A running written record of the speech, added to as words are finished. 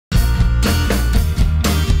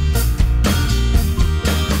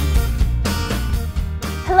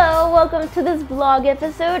welcome to this vlog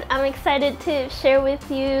episode. I'm excited to share with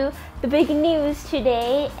you the big news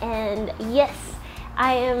today, and yes,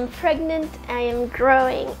 I am pregnant. I am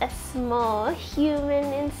growing a small human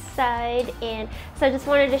inside, and so I just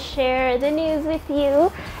wanted to share the news with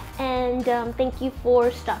you, and thank you for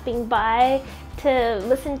stopping by to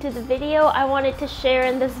listen to the video. I wanted to share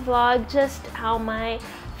in this vlog just how my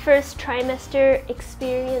first trimester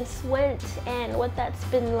experience went and what that's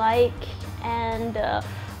been like, and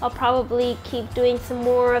I'll probably keep doing some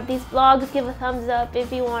more of these vlogs. Give a thumbs up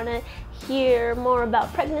if you want to hear more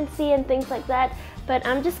about pregnancy and things like that. But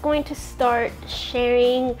I'm just going to start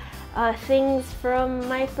sharing things from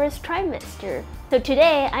my first trimester. So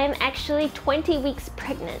today I am actually 20 weeks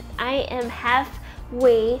pregnant. I am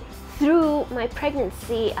halfway through my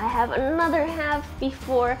pregnancy. I have another half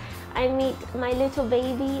before I meet my little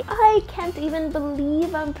baby. I can't even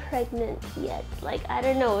believe I'm pregnant yet. Like, I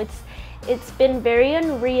don't know, it's been very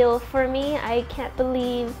unreal for me. I can't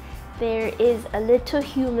believe there is a little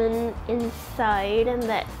human inside, and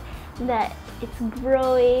that it's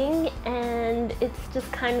growing, and it's just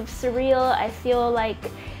kind of surreal. I feel like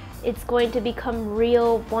it's going to become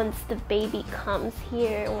real once the baby comes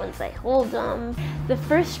here, once I hold them. The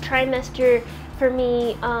first trimester for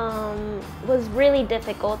me was really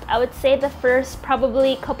difficult. I would say the first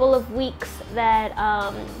probably couple of weeks that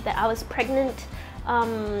I was pregnant,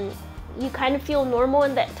 you kind of feel normal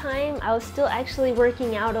in that time. I was still actually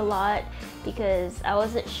working out a lot because I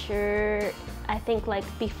wasn't sure, I think like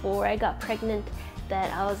before I got pregnant,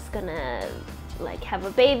 that I was gonna like have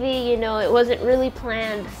a baby, you know. It wasn't really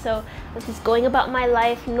planned, so I was just going about my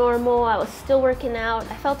life normal. I was still working out.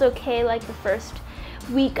 I felt okay like the first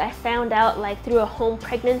week. I found out like through a home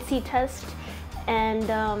pregnancy test, and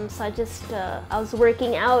so I was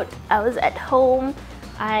working out. I was at home.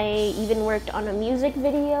 I even worked on a music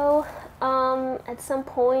video at some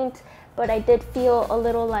point, but I did feel a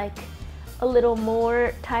little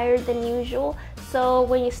more tired than usual. So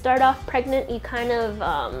when you start off pregnant, you kind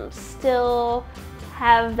of still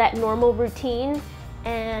have that normal routine,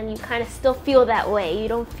 and you kind of still feel that way. You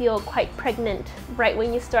don't feel quite pregnant right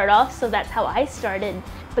when you start off, so that's how I started.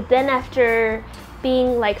 But then after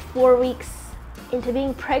being like 4 weeks into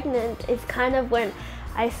being pregnant, it's kind of when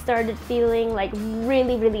I started feeling like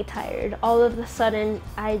really tired. All of a sudden,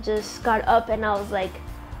 I just got up and I was like,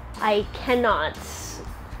 I can't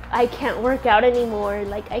work out anymore.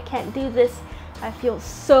 Like, I can't do this. I feel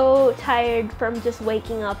so tired from just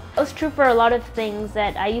waking up. It was true for a lot of things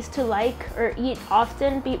that I used to like or eat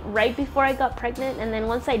often right before I got pregnant, and then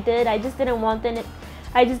once I did, I just didn't want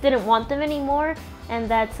them anymore. And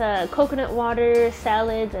that's coconut water,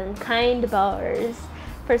 salads, and Kind bars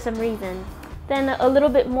for some reason. Then a little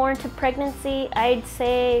bit more into pregnancy, I'd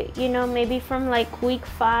say, you know, maybe from like week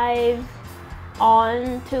 5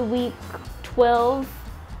 on to week 12,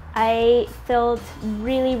 I felt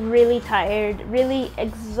really tired, really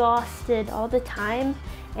exhausted all the time.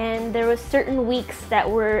 And there were certain weeks that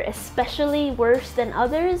were especially worse than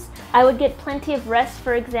others. I would get plenty of rest,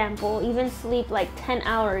 for example, even sleep like 10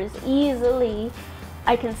 hours easily.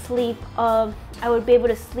 I can sleep, I would be able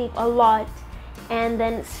to sleep a lot, and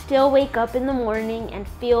then still wake up in the morning and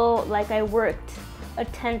feel like I worked a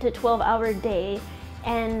 10 to 12 hour day.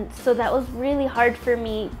 And so that was really hard for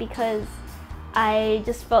me because I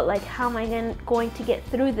just felt like, how am I going to get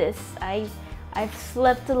through this? I've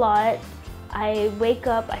slept a lot. I wake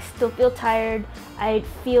up, I still feel tired. I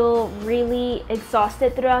feel really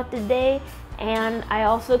exhausted throughout the day, and I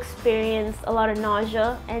also experience a lot of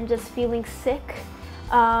nausea and just feeling sick.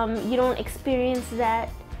 You don't experience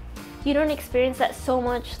that so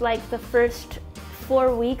much like the first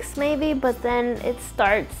 4 weeks maybe, but then it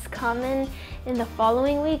starts coming in the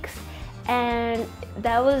following weeks, and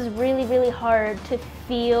that was really hard to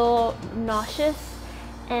feel nauseous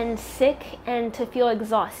and sick and to feel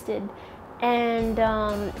exhausted, and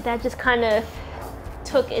that just kind of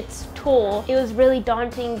took its toll. It was really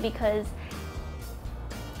daunting because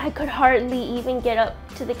I could hardly even get up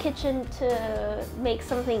to the kitchen to make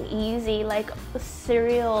something easy like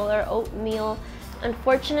cereal or oatmeal.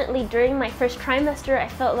 Unfortunately, during my first trimester, I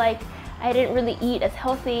felt like I didn't really eat as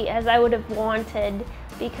healthy as I would have wanted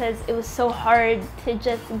because it was so hard to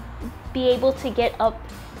just be able to get up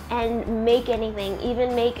and make anything,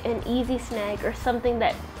 even make an easy snack or something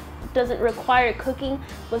that doesn't require cooking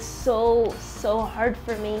was so hard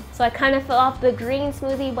for me. So I kind of fell off the green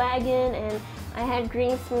smoothie wagon, and I had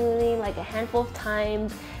green smoothie like a handful of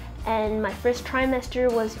times. And my first trimester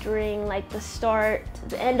was during like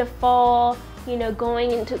the end of fall, you know,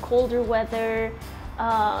 going into colder weather.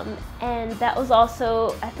 And that was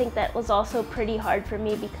also, I think that was also pretty hard for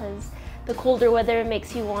me because the colder weather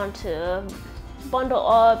makes you want to bundle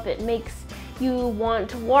up, it makes you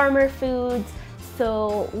want warmer foods.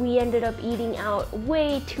 So we ended up eating out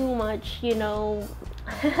way too much, you know,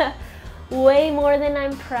 way more than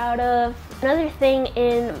I'm proud of. Another thing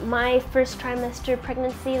in my first trimester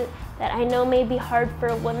pregnancy that I know may be hard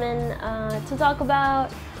for women to talk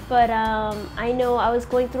about, but I know I was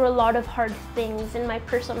going through a lot of hard things in my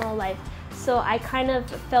personal life. So I kind of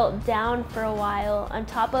felt down for a while, on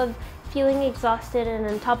top of feeling exhausted and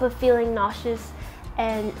on top of feeling nauseous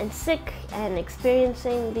and sick and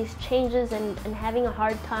experiencing these changes and having a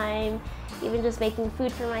hard time even just making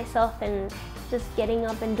food for myself and just getting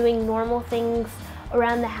up and doing normal things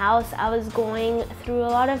around the house. I was going through a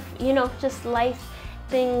lot of, you know, just life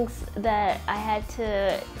things that I had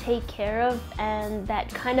to take care of, and that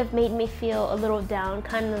kind of made me feel a little down,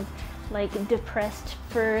 kind of like depressed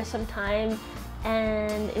for some time.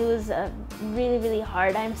 And it was really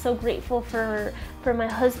hard. I'm so grateful for my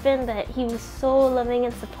husband, that he was so loving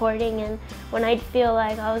and supporting, and when I'd feel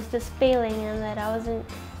like I was just failing and that I wasn't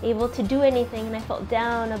able to do anything and I felt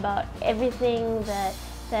down about everything that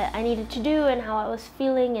I needed to do and how I was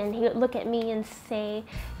feeling, and he would look at me and say,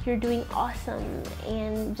 "You're doing awesome,"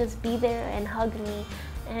 and just be there and hug me.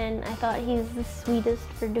 And I thought he's the sweetest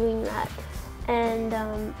for doing that.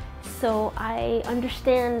 And so I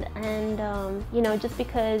understand, and you know, just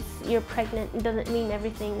because you're pregnant doesn't mean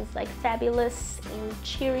everything's like fabulous and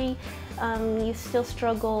cheery. You still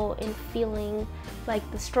struggle in feeling like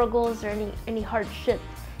the struggles or any hardship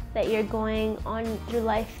that you're going on through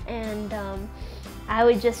life. And I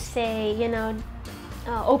would just say, you know,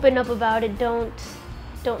 open up about it. Don't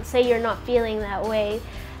say you're not feeling that way.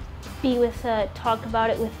 Talk about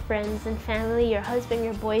it with friends and family, your husband,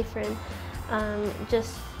 your boyfriend.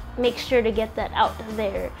 Just make sure to get that out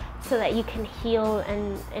there so that you can heal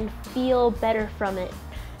and feel better from it.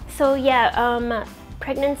 So yeah,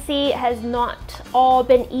 pregnancy has not all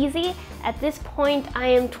been easy. At this point, I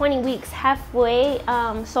am 20 weeks halfway,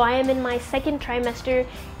 so I am in my second trimester,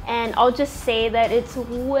 and I'll just say that it's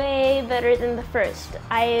way better than the first.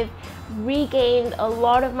 I've regained a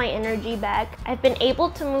lot of my energy back. I've been able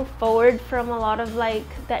to move forward from a lot of like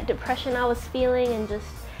that depression I was feeling, and just,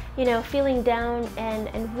 you know, feeling down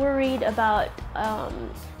and worried about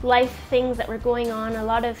life things that were going on, a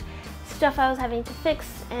lot of stuff I was having to fix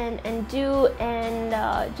and do, and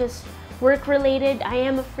just work related. I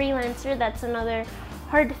am a freelancer. That's another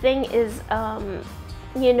hard thing is,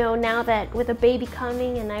 you know, now that with a baby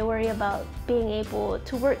coming, and I worry about being able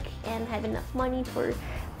to work and have enough money for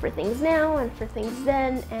things now and for things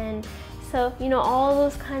then. And so, you know, all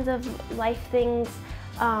those kinds of life things,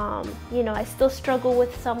 you know, I still struggle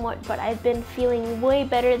with somewhat, but I've been feeling way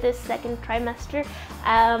better this second trimester.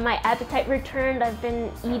 My appetite returned. I've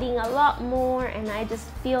been eating a lot more, and I just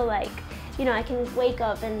feel like, you know, I can wake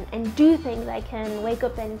up and do things. I can wake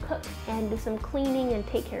up and cook and do some cleaning and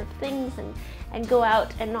take care of things and go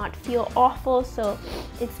out and not feel awful. So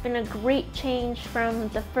it's been a great change from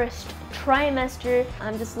the first trimester.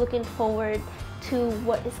 I'm just looking forward to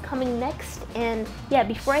what is coming next. And yeah,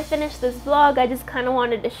 before I finish this vlog, I just kind of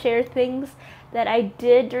wanted to share things that I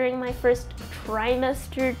did during my first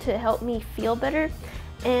trimester to help me feel better.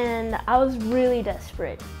 And I was really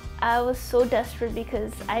desperate. I was so desperate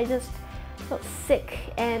because I just felt sick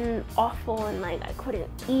and awful, and like I couldn't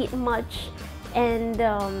eat much, and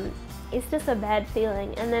it's just a bad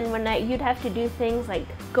feeling. And then when you'd have to do things like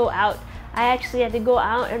go out, I actually had to go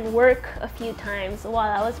out and work a few times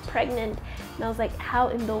while I was pregnant, and I was like, how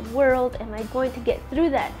in the world am I going to get through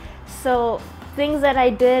that? So things that I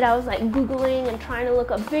did, I was like Googling and trying to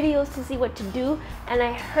look up videos to see what to do, and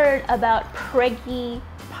I heard about Preggy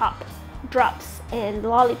Pop drops and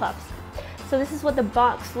lollipops. So this is what the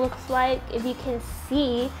box looks like. If you can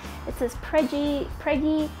see, it says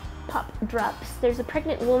Preggy Pop drops. There's a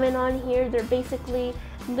pregnant woman on here. They're basically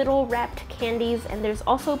little wrapped candies, and there's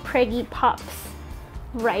also Preggy Pops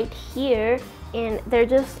right here, and they're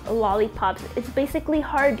just lollipops. It's basically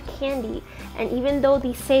hard candy, and even though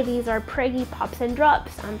these say these are Preggy Pops and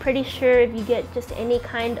drops, I'm pretty sure if you get just any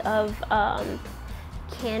kind of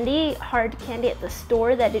candy, hard candy at the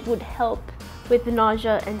store, that it would help with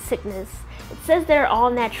nausea and sickness. It says they're all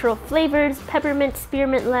natural flavors: peppermint,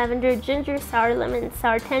 spearmint, lavender, ginger, sour lemon,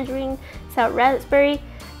 sour tangerine, sour raspberry,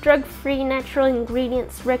 drug-free natural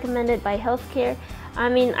ingredients recommended by healthcare. I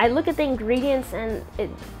mean, I look at the ingredients and it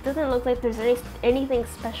doesn't look like there's anything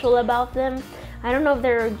special about them. I don't know if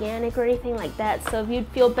they're organic or anything like that, so if you'd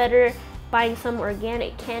feel better buying some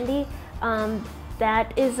organic candy,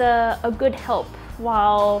 that is a good help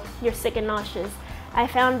while you're sick and nauseous. I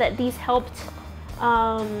found that these helped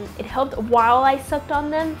It helped while I sucked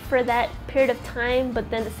on them for that period of time, but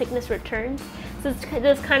then the sickness returns. So it's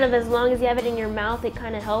just kind of, as long as you have it in your mouth, it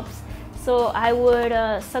kind of helps. So I would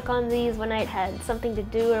suck on these when I had something to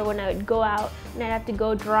do, or when I would go out and I'd have to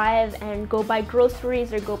go drive and go buy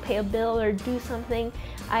groceries or go pay a bill or do something.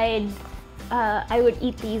 I would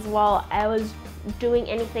eat these while I was doing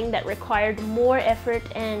anything that required more effort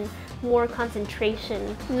and more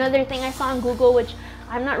concentration. Another thing I saw on Google, which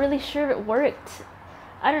I'm not really sure if it worked,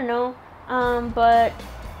 I don't know, but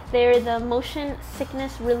they're the motion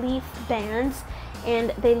sickness relief bands,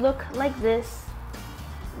 and they look like this.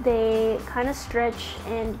 They kind of stretch,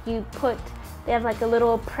 and they have like a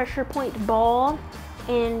little pressure point ball,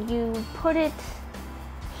 and you put it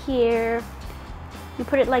here. You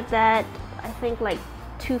put it like that, I think like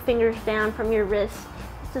 2 fingers down from your wrist.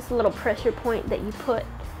 It's just a little pressure point that you put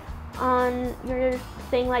on your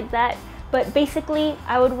thing like that. But basically,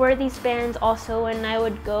 I would wear these bands also when I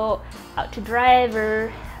would go out to drive,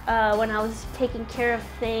 or when I was taking care of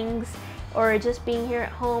things, or just being here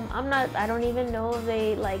at home. I don't even know if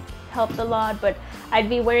they like helped a lot, but I'd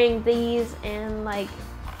be wearing these and like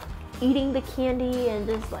eating the candy, and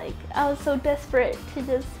just like, I was so desperate to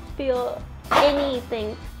just feel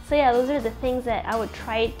anything. So yeah, those are the things that I would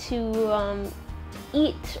try to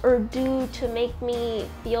eat or do to make me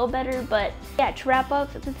feel better. But yeah, to wrap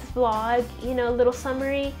up this vlog, you know, a little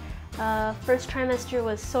summary. First trimester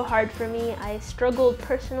was so hard for me. I struggled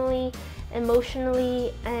personally,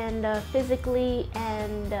 emotionally, and physically,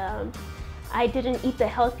 and I didn't eat the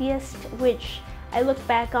healthiest, which I look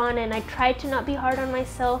back on, and I tried to not be hard on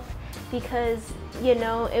myself, because, you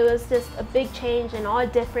know, it was just a big change and all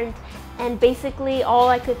different, and basically all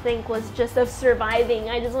I could think was just of surviving.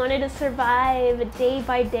 I just wanted to survive day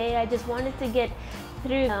by day. I just wanted to get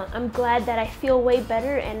through. I'm glad that I feel way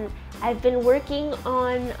better, and I've been working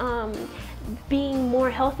on being more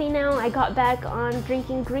healthy now. I got back on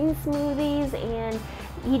drinking green smoothies and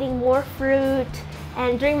eating more fruit.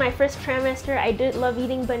 And during my first trimester, I did love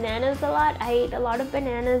eating bananas a lot. I ate a lot of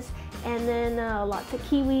bananas, and then lots of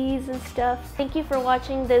kiwis and stuff. Thank you for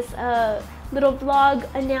watching this little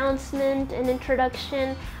vlog announcement and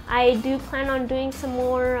introduction. I do plan on doing some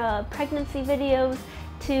more pregnancy videos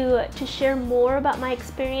to share more about my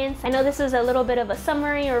experience. I know this is a little bit of a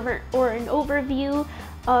summary or an overview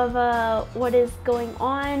of what is going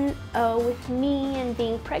on with me and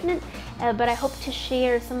being pregnant, but I hope to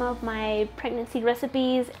share some of my pregnancy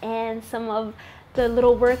recipes and some of the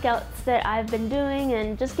little workouts that I've been doing,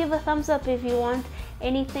 and just give a thumbs up if you want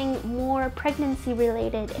anything more pregnancy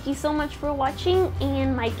related. Thank you so much for watching,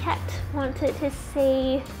 and my cat wanted to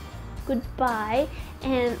say goodbye,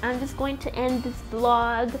 and I'm just going to end this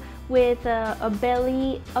vlog with a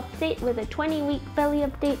belly update, with a 20-week belly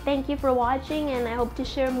update. Thank you for watching, and I hope to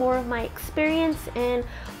share more of my experience and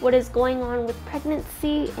what is going on with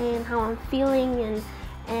pregnancy and how I'm feeling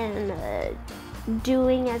and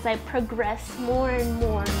doing as I progress more and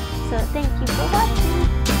more. So thank you for watching.